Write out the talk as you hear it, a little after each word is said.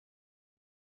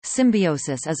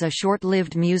Cymbiosis is a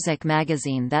short-lived music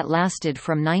magazine that lasted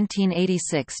from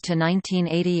 1986 to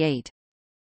 1988.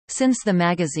 Since the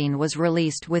magazine was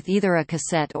released with either a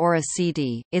cassette or a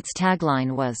CD, its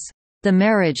tagline was, "The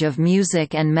Marriage of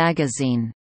Music and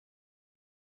Magazine."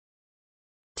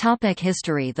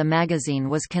 History. The magazine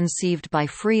was conceived by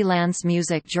freelance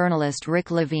music journalist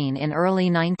Rick Levine in early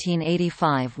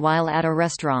 1985 while at a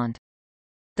restaurant.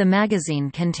 The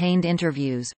magazine contained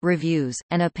interviews, reviews,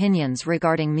 and opinions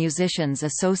regarding musicians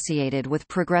associated with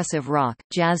progressive rock,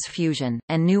 jazz fusion,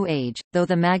 and new age, though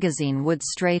the magazine would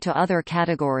stray to other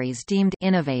categories deemed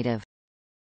innovative.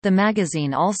 The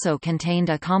magazine also contained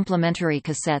a complimentary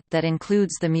cassette that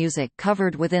includes the music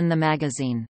covered within the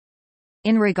magazine.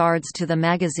 In regards to the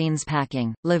magazine's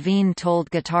packing, Levine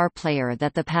told Guitar Player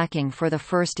that the packing for the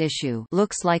first issue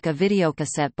looks like a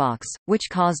videocassette box, which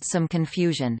caused some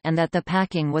confusion, and that the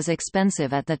packing was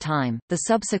expensive at the time. The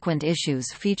subsequent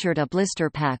issues featured a blister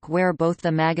pack where both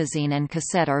the magazine and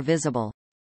cassette are visible.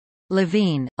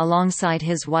 Levine, alongside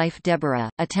his wife Deborah,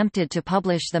 attempted to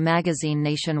publish the magazine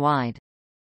nationwide.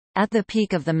 At the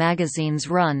peak of the magazine's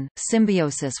run,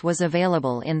 Cymbiosis was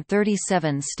available in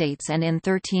 37 states and in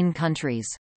 13 countries.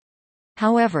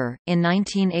 However, in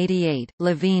 1988,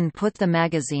 Levine put the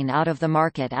magazine out of the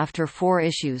market after 4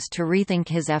 issues to rethink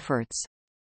his efforts.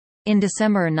 In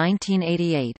December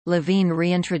 1988, Levine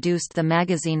reintroduced the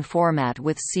magazine format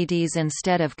with CDs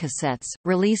instead of cassettes,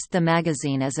 released the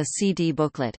magazine as a CD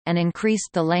booklet, and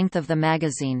increased the length of the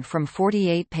magazine from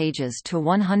 48 pages to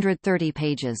 130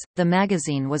 pages. The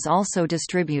magazine was also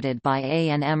distributed by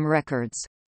A&M Records.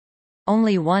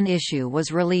 Only 1 issue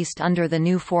was released under the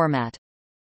new format.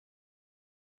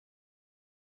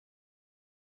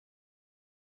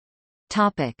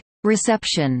 Topic: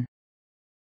 Reception.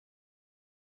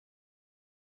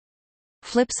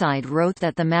 Flipside wrote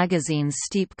that the magazine's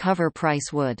steep cover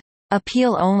price would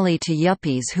appeal only to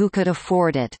yuppies who could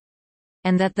afford it,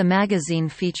 and that the magazine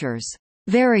features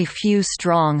very few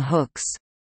strong hooks.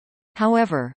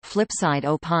 However, Flipside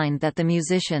opined that the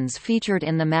musicians featured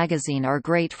in the magazine are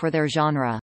great for their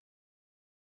genre.